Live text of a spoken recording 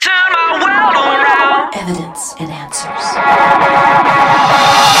evidence and answers.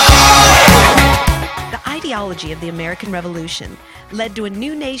 The ideology of the American Revolution led to a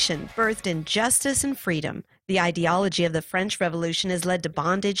new nation birthed in justice and freedom. The ideology of the French Revolution has led to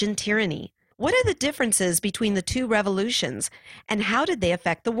bondage and tyranny. What are the differences between the two revolutions, and how did they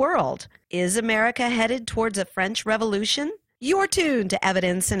affect the world? Is America headed towards a French Revolution? You're tuned to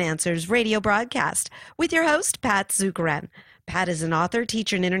Evidence and Answers radio broadcast with your host, Pat Zukeran. Pat is an author,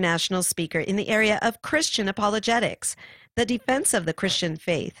 teacher, and international speaker in the area of Christian apologetics, the defense of the Christian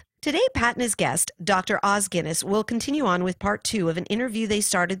faith. Today, Pat and his guest, Dr. Os Guinness, will continue on with part 2 of an interview they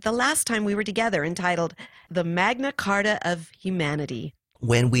started the last time we were together entitled The Magna Carta of Humanity.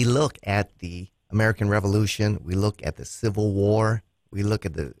 When we look at the American Revolution, we look at the Civil War, we look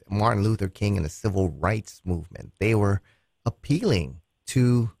at the Martin Luther King and the Civil Rights Movement, they were appealing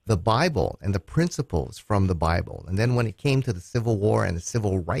to the Bible and the principles from the Bible. And then when it came to the Civil War and the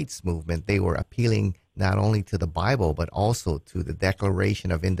Civil Rights Movement, they were appealing not only to the Bible, but also to the Declaration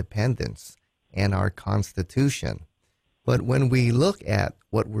of Independence and our Constitution. But when we look at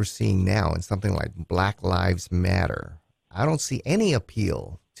what we're seeing now in something like Black Lives Matter, I don't see any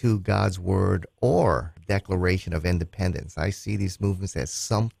appeal to God's Word or Declaration of Independence. I see these movements as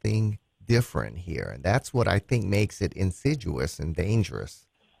something different here, and that's what I think makes it insidious and dangerous.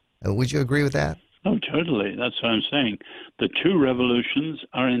 Would you agree with that? Oh, totally. That's what I'm saying. The two revolutions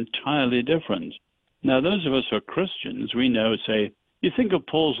are entirely different. Now, those of us who are Christians, we know, say, you think of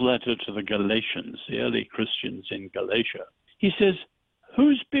Paul's letter to the Galatians, the early Christians in Galatia. He says,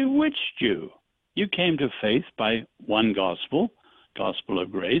 who's bewitched you? You came to faith by one gospel, gospel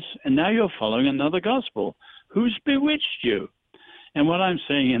of grace, and now you're following another gospel. Who's bewitched you? And what I'm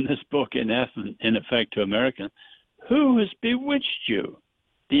saying in this book, in effect to American, who has bewitched you?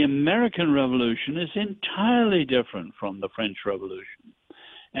 The American Revolution is entirely different from the French Revolution.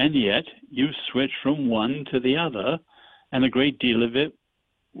 And yet, you switch from one to the other, and a great deal of it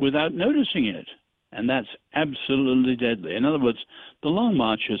without noticing it. And that's absolutely deadly. In other words, the Long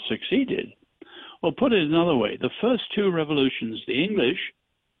March has succeeded. Or put it another way, the first two revolutions, the English,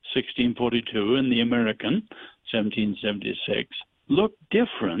 1642, and the American, 1776, look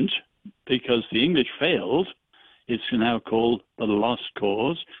different because the English failed. It's now called the lost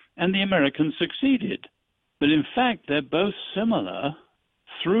cause, and the Americans succeeded. But in fact, they're both similar.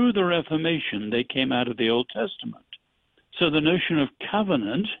 Through the Reformation, they came out of the Old Testament. So the notion of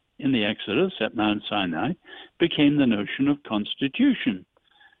covenant in the Exodus at Mount Sinai became the notion of constitution.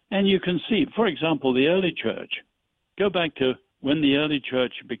 And you can see, for example, the early church. Go back to when the early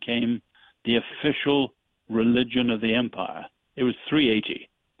church became the official religion of the empire. It was 380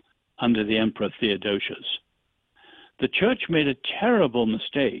 under the Emperor Theodosius. The church made a terrible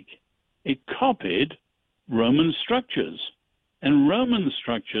mistake. It copied Roman structures, and Roman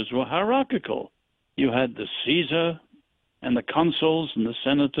structures were hierarchical. You had the Caesar and the consuls and the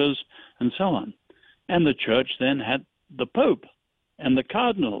senators and so on. And the church then had the Pope and the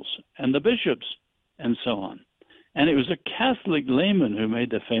cardinals and the bishops and so on. And it was a Catholic layman who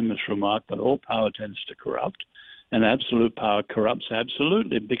made the famous remark that all power tends to corrupt. And absolute power corrupts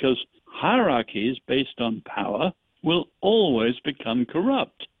absolutely, because hierarchies based on power will always become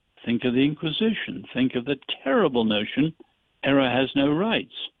corrupt. Think of the Inquisition. Think of the terrible notion, error has no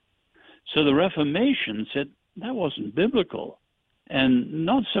rights. So the Reformation said that wasn't biblical. And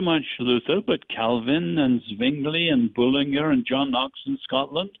not so much Luther, but Calvin and Zwingli and Bullinger and John Knox in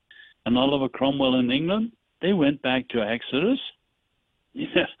Scotland and Oliver Cromwell in England, they went back to Exodus.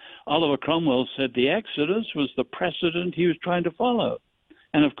 Yeah, Oliver Cromwell said the Exodus was the precedent he was trying to follow.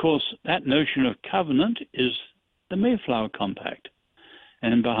 And of course, that notion of covenant is the Mayflower Compact,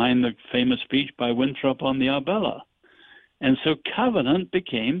 and behind the famous speech by Winthrop on the Arbella. And so covenant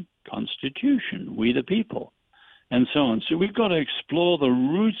became constitution, we the people, and so on. So we've got to explore the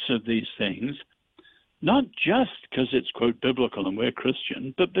roots of these things, not just because it's, quote, biblical and we're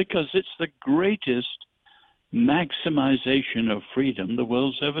Christian, but because it's the greatest maximization of freedom the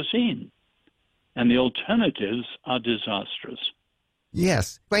world's ever seen. And the alternatives are disastrous.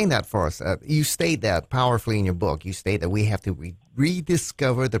 Yes. Explain that for us. You state that powerfully in your book. You state that we have to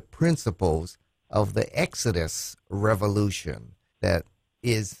rediscover the principles of the Exodus revolution that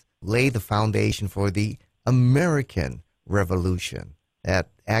is lay the foundation for the American Revolution. That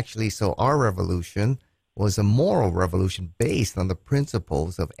actually, so our revolution was a moral revolution based on the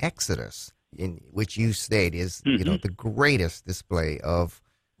principles of Exodus, in which you state is, the greatest display of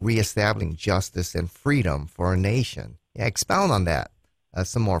reestablishing justice and freedom for a nation. Yeah, expound on that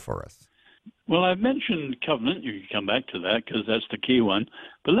some more for us. Well, I've mentioned covenant. You can come back to that because that's the key one.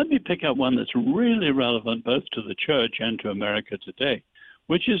 But let me pick up one that's really relevant both to the church and to America today,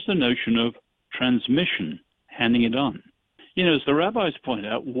 which is the notion of transmission, handing it on. You know, as the rabbis point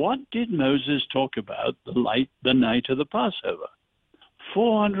out, what did Moses talk about the night of the Passover?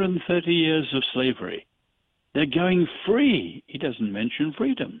 430 years of slavery. They're going free. He doesn't mention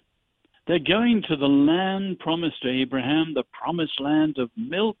freedom. They're going to the land promised to Abraham, the promised land of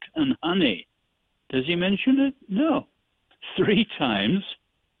milk and honey. Does he mention it? No. 3 times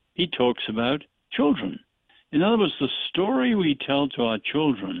he talks about children. In other words, the story we tell to our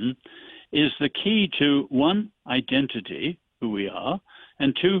children is the key to, 1, identity, who we are,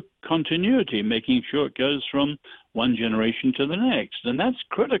 and 2, continuity, making sure it goes from one generation to the next. And that's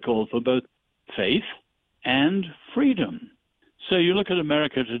critical for both faith and freedom. So you look at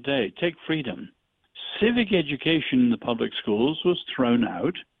America today, take freedom. Civic education in the public schools was thrown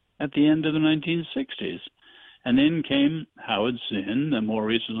out at the end of the 1960s. And then came Howard Zinn, and more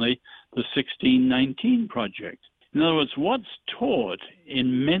recently, the 1619 Project. In other words, what's taught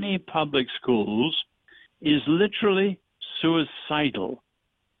in many public schools is literally suicidal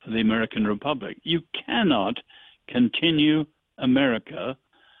for the American Republic. You cannot continue America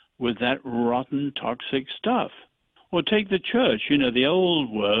with that rotten, toxic stuff. Or take the church, you know, the old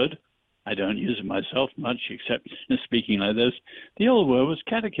word, I don't use it myself much except in speaking like this, the old word was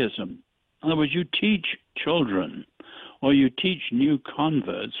catechism. In other words, you teach children or you teach new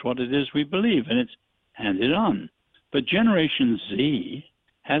converts what it is we believe, and it's handed on. But Generation Z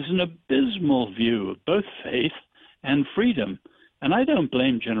has an abysmal view of both faith and freedom. And I don't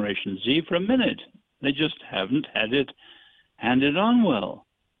blame Generation Z for a minute. They just haven't had it handed on well.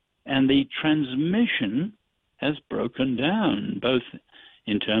 And the transmission has broken down, both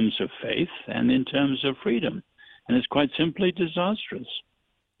in terms of faith and in terms of freedom. And it's quite simply disastrous.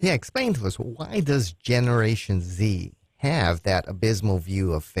 Yeah, explain to us, why does Generation Z have that abysmal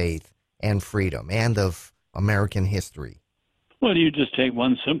view of faith and freedom and of American history? Well, you just take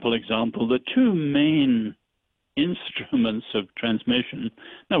one simple example. The 2 main instruments of transmission,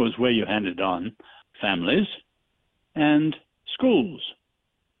 that was where you hand it on, families and schools.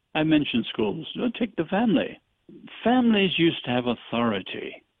 I mentioned schools. Take the family. Families used to have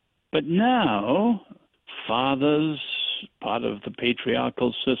authority, but now fathers, part of the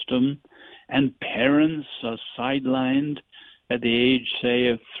patriarchal system, and parents are sidelined at the age, say,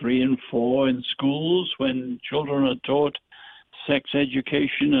 of 3 and 4 in schools when children are taught sex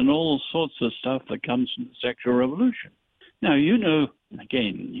education and all sorts of stuff that comes from the sexual revolution. Now, you know,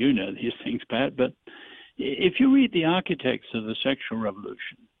 again, you know these things, Pat, but if you read the architects of the sexual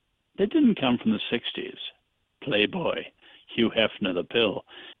revolution, they didn't come from the 60s. Playboy, Hugh Hefner, the pill.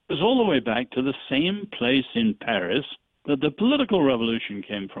 It was all the way back to the same place in Paris that the political revolution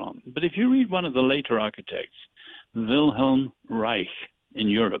came from. But if you read one of the later architects, Wilhelm Reich in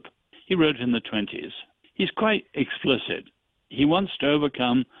Europe, he wrote in the 20s. He's quite explicit. He wants to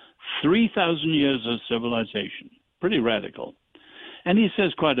overcome 3,000 years of civilization. Pretty radical. And he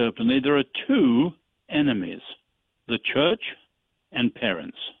says quite openly, there are 2 enemies, the church and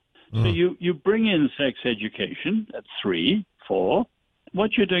parents. So you bring in sex education at 3, 4.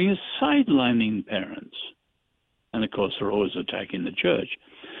 What you're doing is sidelining parents. And, of course, they're always attacking the church.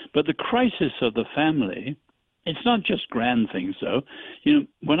 But the crisis of the family, it's not just grand things, though. You know,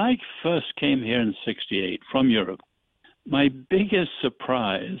 when I first came here in 68 from Europe, my biggest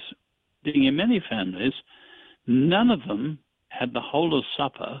surprise, being in many families, none of them had the whole of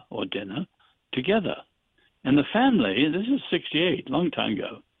supper or dinner together. And the family, this is 68, long time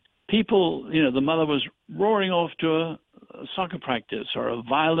ago, people, you know, the mother was roaring off to a soccer practice or a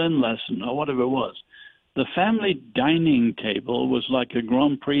violin lesson or whatever it was. The family dining table was like a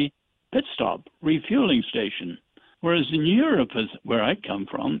Grand Prix pit stop, refueling station. Whereas in Europe, where I come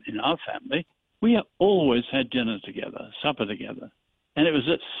from, in our family, we always had dinner together, supper together. And it was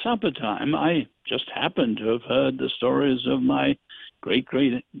at supper time, I just happened to have heard the stories of my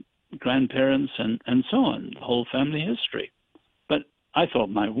great-great-grandparents and so on, the whole family history. But I thought,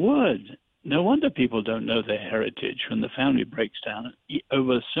 my word, no wonder people don't know their heritage when the family breaks down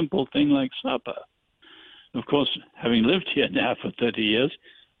over a simple thing like supper. Of course, having lived here now for 30 years,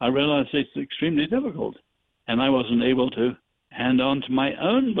 I realized it's extremely difficult. And I wasn't able to hand on to my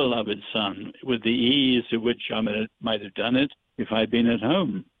own beloved son with the ease at which I might have done it if I'd been at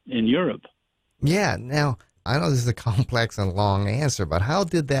home in Europe. Yeah. Now, I know this is a complex and long answer, but how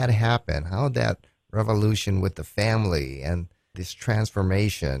did that happen? How did that revolution with the family and this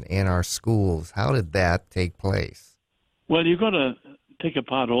transformation in our schools, how did that take place? Well, you've got to take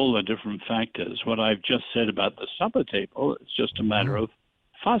apart all the different factors. What I've just said about the supper table, it's just a matter of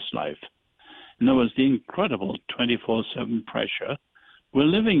fast life. In other words, the incredible 24/7 pressure we're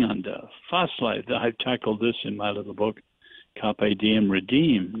living under. Fast life, I've tackled this in my little book, Carpe Diem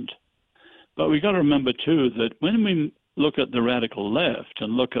Redeemed. But we got to remember, too, that when we look at the radical left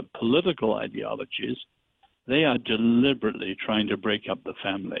and look at political ideologies, they are deliberately trying to break up the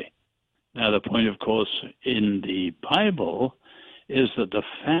family. Now, the point, of course, in the Bible is that the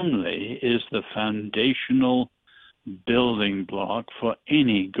family is the foundational building block for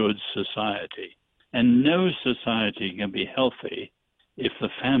any good society. And no society can be healthy if the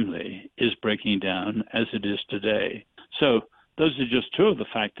family is breaking down as it is today. So those are just two of the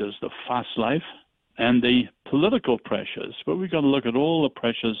factors, the fast life and the political pressures. But we've got to look at all the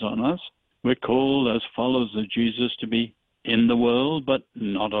pressures on us. We're called as followers of Jesus to be in the world, but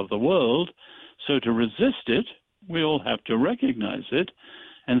not of the world. So to resist it, we all have to recognize it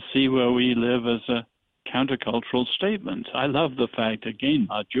and see where we live as a countercultural statement. I love the fact, again,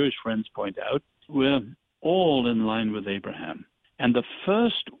 our Jewish friends point out, we're all in line with Abraham. And the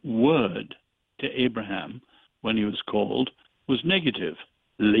first word to Abraham when he was called was negative.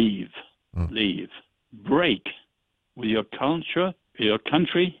 Leave. Leave. Break with your culture, your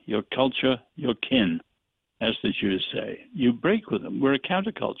country, your culture, your kin, as the Jews say. You break with them. We're a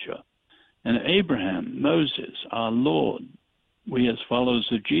counterculture. And Abraham, Moses, our Lord, we as followers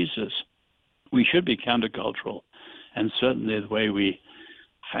of Jesus, we should be countercultural. And certainly the way we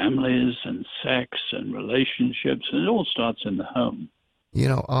families and sex and relationships, and it all starts in the home. You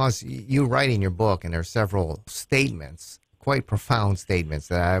know, Oz, you write in your book, and there are several statements, quite profound statements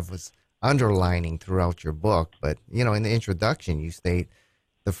that I was underlining throughout your book. But, you know, in the introduction, you state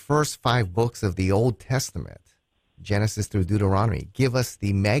the first 5 books of the Old Testament, Genesis through Deuteronomy, give us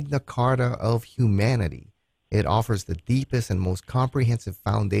the Magna Carta of humanity. It offers the deepest and most comprehensive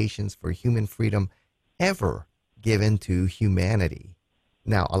foundations for human freedom ever given to humanity.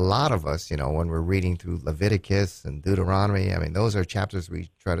 Now, a lot of us, you know, when we're reading through Leviticus and Deuteronomy, I mean, those are chapters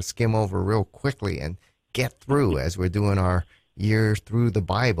we try to skim over real quickly and get through as we're doing our year through the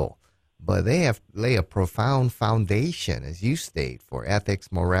Bible. But they lay a profound foundation, as you state, for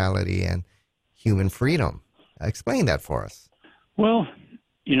ethics, morality, and human freedom. Explain that for us. Well,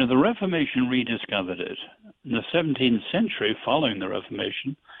 you know, the Reformation rediscovered it. In the 17th century, following the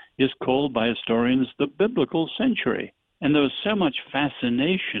Reformation, is called by historians the biblical century. And there was so much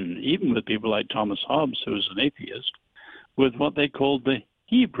fascination, even with people like Thomas Hobbes, who was an atheist, with what they called the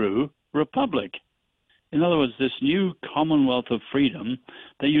Hebrew Republic. In other words, this new commonwealth of freedom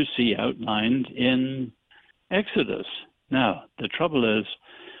that you see outlined in Exodus. Now, the trouble is,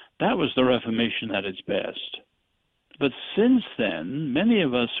 that was the Reformation at its best. But since then, many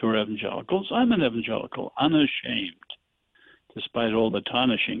of us who are evangelicals, I'm an evangelical, unashamed. Despite all the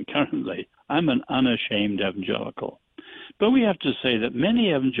tarnishing currently, I'm an unashamed evangelical. But we have to say that many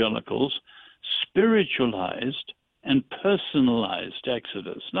evangelicals spiritualized and personalized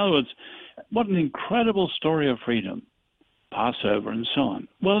Exodus. In other words, what an incredible story of freedom, Passover and so on.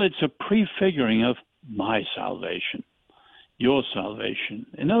 Well, it's a prefiguring of my salvation, your salvation.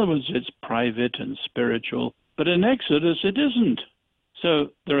 In other words, it's private and spiritual, but in Exodus it isn't. So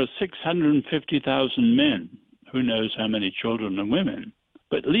there are 650,000 men, who knows how many children and women,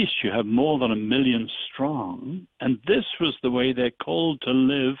 but at least you have more than 1 million strong, and this was the way they're called to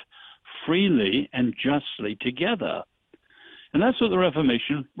live freely and justly together. And that's what the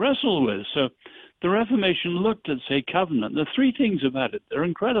Reformation wrestled with. So the Reformation looked at, say, covenant. There are 3 things about it. They're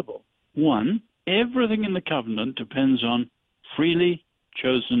incredible. 1, everything in the covenant depends on freely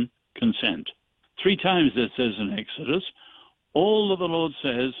chosen consent. 3 times it says in Exodus, all that the Lord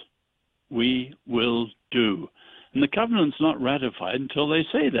says, we will do. And the covenant's not ratified until they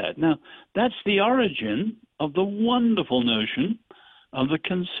say that. Now, that's the origin of the wonderful notion of the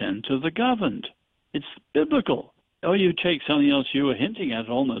consent of the governed. It's biblical. Or you take something else you were hinting at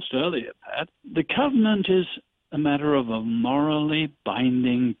almost earlier, Pat. The covenant is a matter of a morally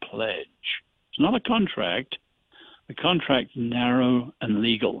binding pledge. It's not a contract. The contract's narrow and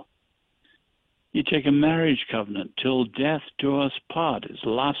legal. You take a marriage covenant, till death do us part. It's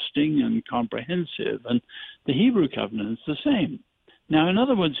lasting and comprehensive. And the Hebrew covenant is the same. Now, in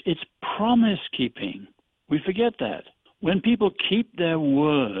other words, it's promise-keeping. We forget that. When people keep their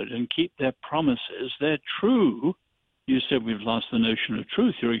word and keep their promises, they're true. You said we've lost the notion of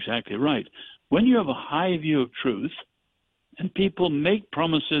truth. You're exactly right. When you have a high view of truth and people make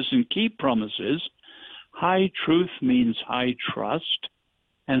promises and keep promises, high truth means high trust,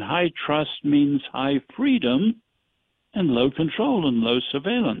 and high trust means high freedom and low control and low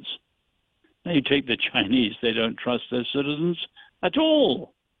surveillance. Now you take the Chinese, they don't trust their citizens at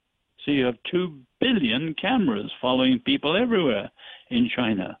all. So you have 2 billion cameras following people everywhere in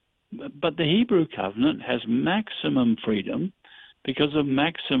China. But the Hebrew covenant has maximum freedom because of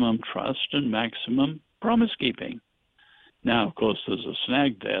maximum trust and maximum promise-keeping. Now, of course, there's a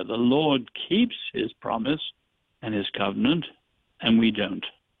snag there. The Lord keeps his promise and his covenant, and we don't.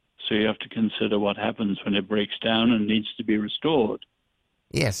 So you have to consider what happens when it breaks down and needs to be restored.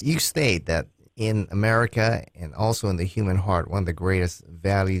 Yes, you state that in America and also in the human heart, one of the greatest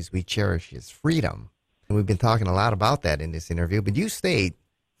values we cherish is freedom. And we've been talking a lot about that in this interview, but you state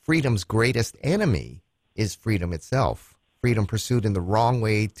freedom's greatest enemy is freedom itself. Freedom pursued in the wrong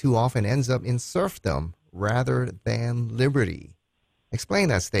way too often ends up in serfdom rather than liberty. Explain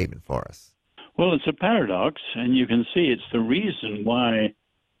that statement for us. Well, it's a paradox, and you can see it's the reason why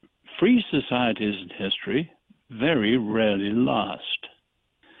free societies in history very rarely last.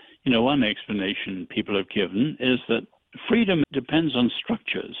 You know, one explanation people have given is that freedom depends on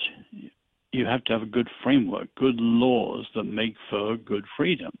structures. You have to have a good framework, good laws that make for good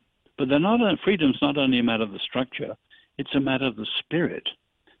freedom. But freedom's not only a matter of the structure, it's a matter of the spirit.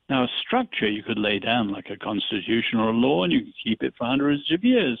 Now, a structure you could lay down like a constitution or a law, and you could keep it for hundreds of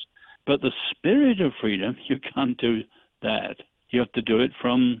years. But the spirit of freedom, you can't do that. You have to do it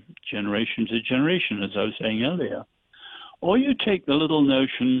from generation to generation, as I was saying earlier. Or you take the little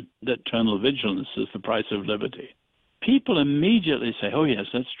notion that eternal vigilance is the price of liberty. People immediately say, oh, yes,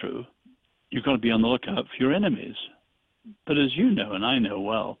 that's true. You've got to be on the lookout for your enemies. But as you know, and I know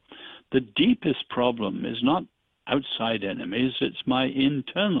well, the deepest problem is not outside enemies, it's my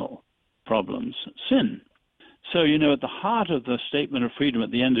internal problems, sin. So, you know, at the heart of the statement of freedom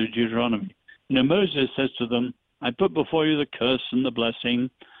at the end of Deuteronomy, you know, Moses says to them, I put before you the curse and the blessing,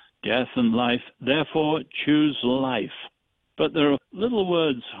 death and life, therefore choose life. But there are little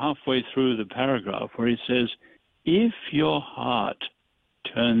words halfway through the paragraph where he says, if your heart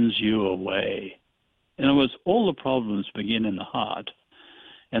turns you away. In other words, all the problems begin in the heart.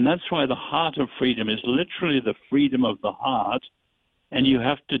 And that's why the heart of freedom is literally the freedom of the heart. And you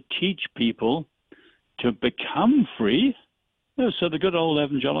have to teach people to become free. So the good old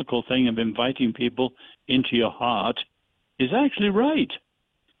evangelical thing of inviting people into your heart is actually right.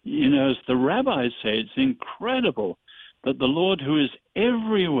 You know, as the rabbis say, it's incredible that the Lord, who is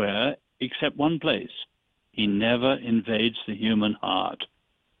everywhere except one place, he never invades the human heart.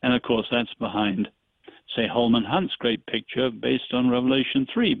 And of course, that's behind, say, Holman Hunt's great picture based on Revelation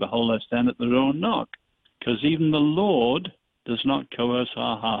 3, behold, I stand at the door and knock, because even the Lord does not coerce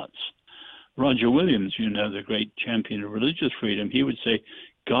our hearts. Roger Williams, you know, the great champion of religious freedom, he would say,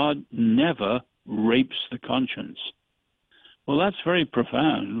 God never rapes the conscience. Well, that's very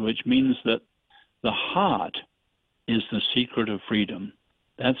profound, which means that the heart is the secret of freedom.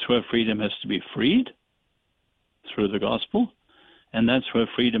 That's where freedom has to be freed through the gospel, and that's where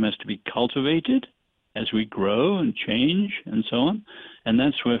freedom has to be cultivated as we grow and change and so on, and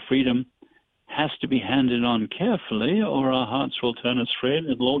that's where freedom has to be handed on carefully, or our hearts will turn us astray and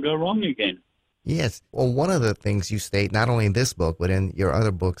it'll all go wrong again. Yes. Well, one of the things you state, not only in this book, but in your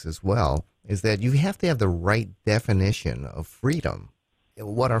other books as well, is that you have to have the right definition of freedom,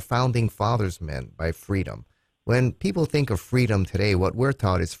 what our founding fathers meant by freedom. When people think of freedom today, what we're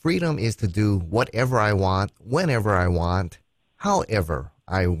taught is freedom is to do whatever I want, whenever I want, however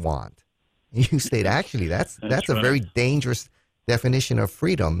I want. You state, actually, that's right. A very dangerous definition of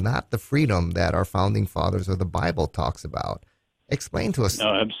freedom, not the freedom that our founding fathers or the Bible talks about. Explain to us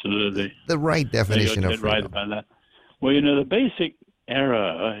the right definition of freedom. Right about that. Well, you know, the basic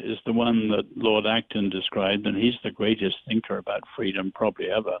error is the one that Lord Acton described, and he's the greatest thinker about freedom probably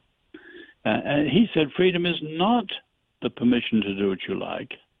ever. And he said freedom is not the permission to do what you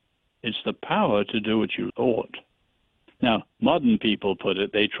like. It's the power to do what you ought. Now, modern people put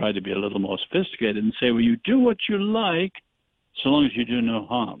it, they try to be a little more sophisticated and say, well, you do what you like so long as you do no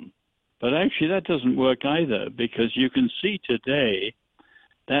harm. But actually that doesn't work either, because you can see today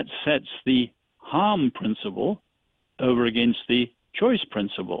that sets the harm principle over against the choice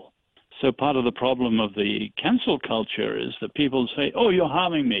principle. So part of the problem of the cancel culture is that people say, oh, you're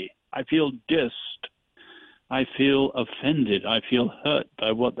harming me. I feel dissed. I feel offended. I feel hurt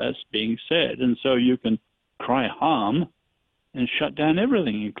by what that's being said. And so you can cry harm and shut down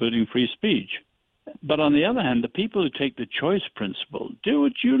everything, including free speech. But on the other hand, the people who take the choice principle, do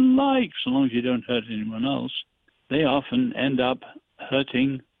what you like so long as you don't hurt anyone else, they often end up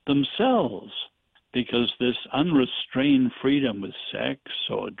hurting themselves, because this unrestrained freedom with sex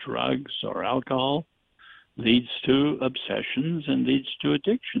or drugs or alcohol leads to obsessions and leads to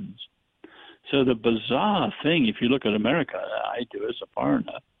addictions. So the bizarre thing, if you look at America, I do as a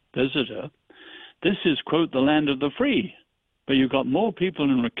foreigner, visitor, this is, quote, the land of the free. But you've got more people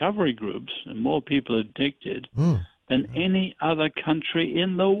in recovery groups and more people addicted than any other country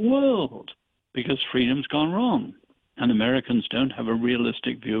in the world, because freedom's gone wrong. And Americans don't have a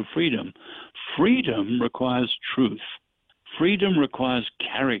realistic view of freedom. Freedom requires truth. freedom requires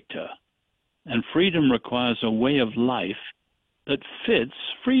character, and freedom requires a way of life that fits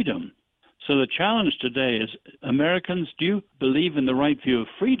freedom. So the challenge today is, Americans, do you believe in the right view of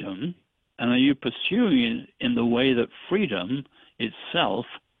freedom, and are you pursuing it in the way that freedom itself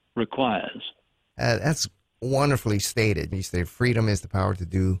requires? That's wonderfully stated. You say freedom is the power to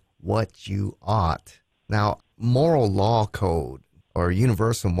do what you ought. Now, moral law code or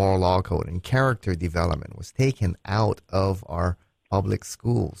universal moral law code and character development was taken out of our public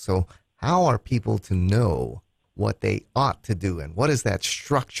schools. So how are people to know what they ought to do, and what is that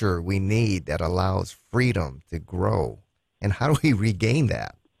structure we need that allows freedom to grow, and how do we regain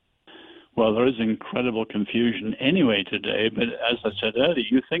that? Well, there is incredible confusion anyway today, but as I said earlier,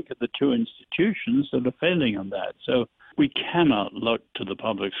 you think of the two institutions that are failing on that. So we cannot look to the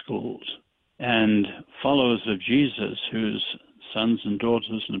public schools, and followers of Jesus whose sons and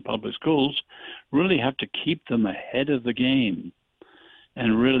daughters in the public schools really have to keep them ahead of the game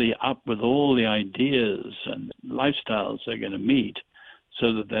and really up with all the ideas and lifestyles they're going to meet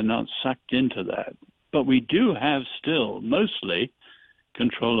so that they're not sucked into that. But we do have still mostly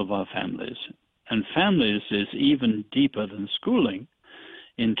control of our families. And families is even deeper than schooling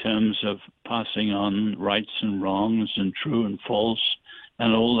in terms of passing on rights and wrongs and true and false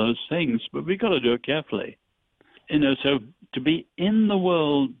and all those things. But we've got to do it carefully. So to be in the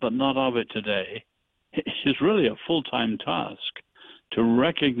world but not of it today is really a full-time task. To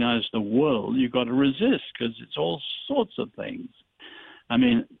recognize the world, you've got to resist, because it's all sorts of things. I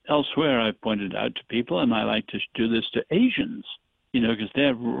mean, elsewhere I've pointed out to people, and I like to do this to Asians, because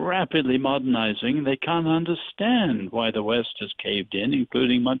they're rapidly modernizing. They can't understand why the West has caved in,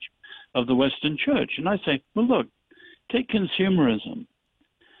 including much of the Western church. And I say, well, look, take consumerism.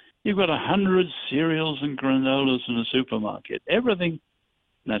 You've got 100 cereals and granolas in a supermarket. Everything,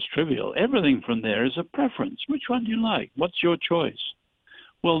 that's trivial, everything from there is a preference. Which one do you like? What's your choice?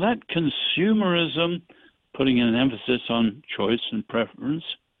 Well, that consumerism, putting an emphasis on choice and preference,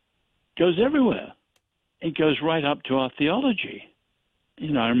 goes everywhere. It goes right up to our theology.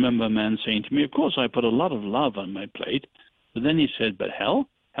 I remember a man saying to me, of course, I put a lot of love on my plate, but then he said, but hell?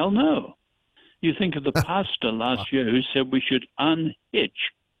 Hell no. You think of the pastor last year who said we should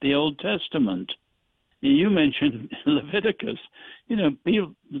unhitch the Old Testament. You mentioned Leviticus. A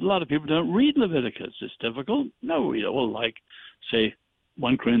lot of people don't read Leviticus. It's difficult. No, we all like, say,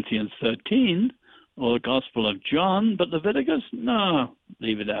 1 Corinthians 13 or the Gospel of John, but Leviticus, no,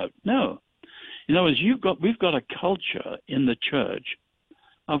 leave it out. No. In other words, we've got a culture in the church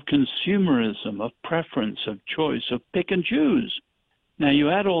of consumerism, of preference, of choice, of pick and choose. Now,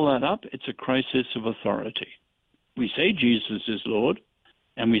 you add all that up, it's a crisis of authority. We say Jesus is Lord,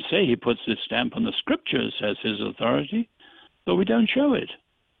 and we say he puts his stamp on the scriptures as his authority, but we don't show it.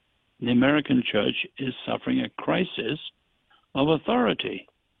 The American church is suffering a crisis of authority.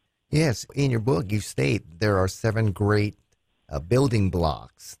 Yes, in your book you state there are 7 great building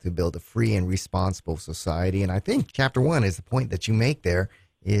blocks to build a free and responsible society, and I think chapter 1 is the point that you make there,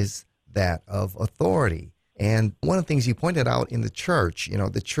 is that of authority. And one of the things you pointed out in the church,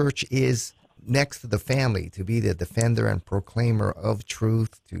 the church is next to the family, to be the defender and proclaimer of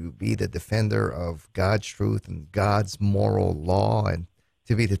truth, to be the defender of God's truth and God's moral law, and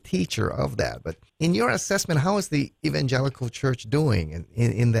to be the teacher of that. But in your assessment, how is the evangelical church doing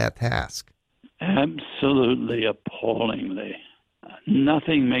in that task? Absolutely appallingly.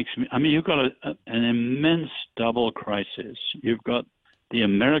 Nothing makes me... you've got an immense double crisis. You've got the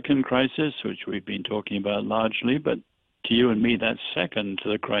American crisis, which we've been talking about largely, but to you and me, that's second to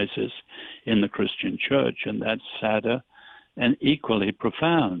the crisis in the Christian church, and that's sadder and equally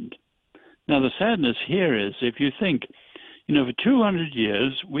profound. Now, the sadness here is, if you think, for 200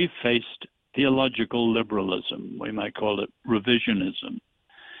 years, we've faced theological liberalism. We might call it revisionism.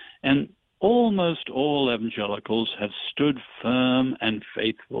 And almost all evangelicals have stood firm and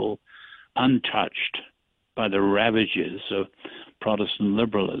faithful, untouched by the ravages of Protestant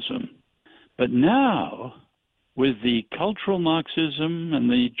liberalism. But now, with the cultural Marxism and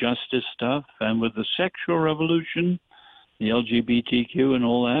the justice stuff, and with the sexual revolution, the LGBTQ and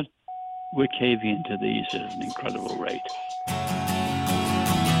all that, we're caving into these at an incredible rate.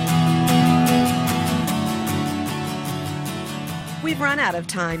 We've run out of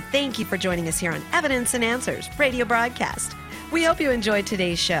time. Thank you for joining us here on Evidence and Answers radio broadcast. We hope you enjoyed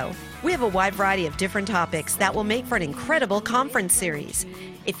today's show. We have a wide variety of different topics that will make for an incredible conference series.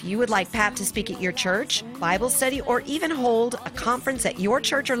 If you would like Pat to speak at your church, Bible study, or even hold a conference at your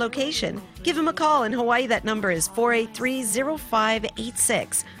church or location, give him a call. In Hawaii, that number is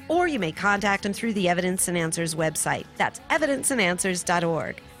 483-0586, or you may contact him through the Evidence and Answers website. That's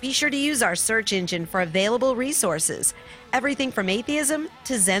evidenceandanswers.org. Be sure to use our search engine for available resources, everything from atheism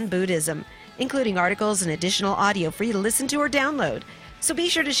to Zen Buddhism, including articles and additional audio for you to listen to or download. So be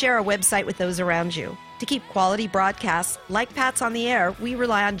sure to share our website with those around you. To keep quality broadcasts like Pat's on the air, we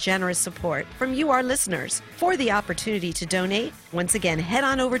rely on generous support from you, our listeners. For the opportunity to donate, once again, head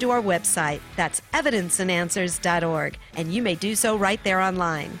on over to our website. That's evidenceandanswers.org, and you may do so right there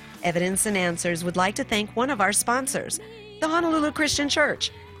online. Evidence and Answers would like to thank one of our sponsors, the Honolulu Christian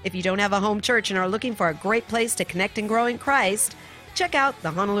Church. If you don't have a home church and are looking for a great place to connect and grow in Christ, check out the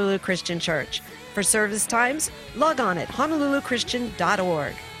Honolulu Christian Church. For service times, log on at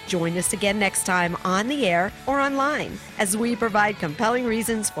honoluluchristian.org. Join us again next time on the air or online as we provide compelling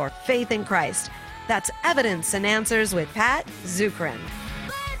reasons for faith in Christ. That's Evidence and Answers with Pat Zukeran.